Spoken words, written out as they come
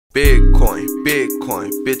Bitcoin,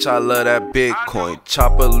 Bitcoin, bitch, I love that Bitcoin.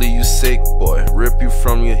 Chopper leave you sick, boy, rip you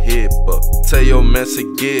from your hip up. Tell your man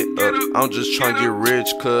to get up, I'm just tryna get rich,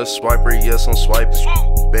 cuz swiper, yes, I'm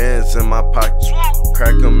swiping. Bands in my pocket,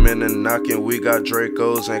 crack them in the knockin'. We got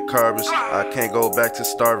Dracos and carbons, I can't go back to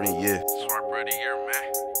starving, yeah.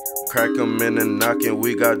 Crack them in the knockin'.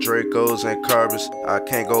 We got Dracos and carbons, I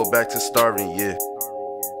can't go back to starving, yeah.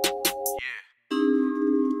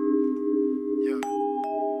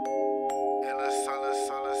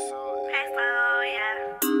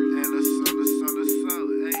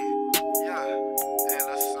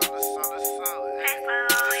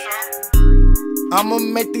 I'ma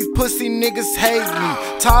make these pussy niggas hate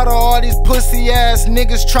me. Tired of all these pussy ass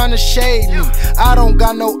niggas tryna shade me. I don't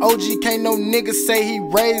got no OG, can't no nigga say he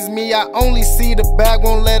raised me. I only see the bag,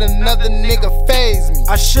 won't let another nigga phase me.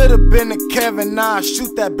 I should've been a Kevin, now I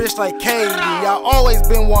shoot that bitch like KD. I always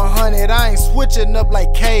been 100, I ain't switching up like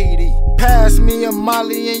KD. Pass me a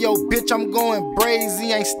Molly and yo bitch, I'm going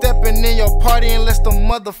brazy. Ain't stepping in your party unless the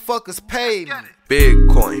motherfuckers pay me.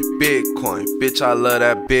 Bitcoin, Bitcoin, bitch, I love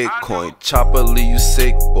that Bitcoin. Chopper leave you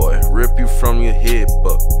sick, boy, rip you from your hip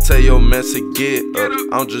up. Tell your man to get up,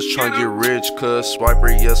 I'm just tryna get rich, cuz swiper,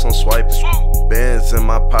 yes, I'm swiping. Bands in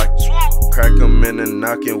my pocket, crack them in the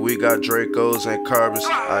knockin'. We got Dracos and carbons,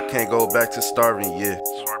 I can't go back to starving, yeah.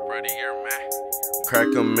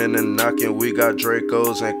 Crack them in the knockin'. We got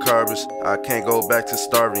Dracos and carbons, I can't go back to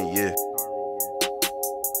starving, yeah.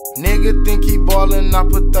 Nigga think he ballin', I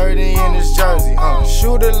put 30 in his jersey.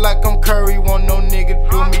 Shoot it like I'm Curry, want no nigga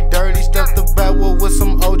do me dirty. Step the backwood with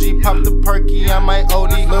some OG, pop the perky, I might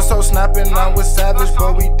OD. Look so snappin', I'm with savage,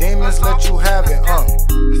 but we demons, let you have it.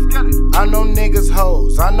 I know niggas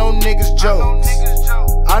hoes, I know niggas jokes,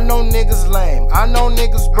 I know niggas lame, I know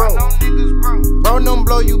niggas broke. Bro, don't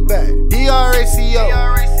blow you back,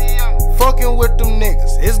 DRACO. Fucking with them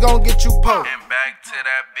niggas, it's gon' get you poked. And back to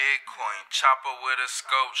that Bitcoin, chopper with a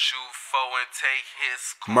scope, shoot foe and take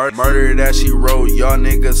his murder that she wrote, y'all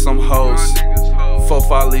niggas some hoes.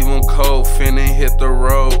 4-5 leave him cold, finna hit the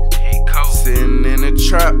road. Sitting in the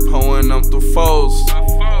trap, pulling up the foes.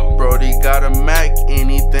 Brody got a Mac,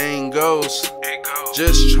 anything goes.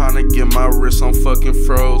 Just tryna get my wrist on fucking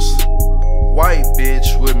froze. White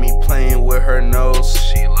bitch with me playing with her nose.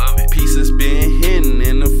 She love it. Pieces being hidden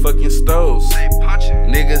in the fucking stoves.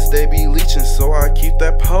 Niggas, they be leeching, so I keep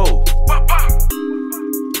that pole.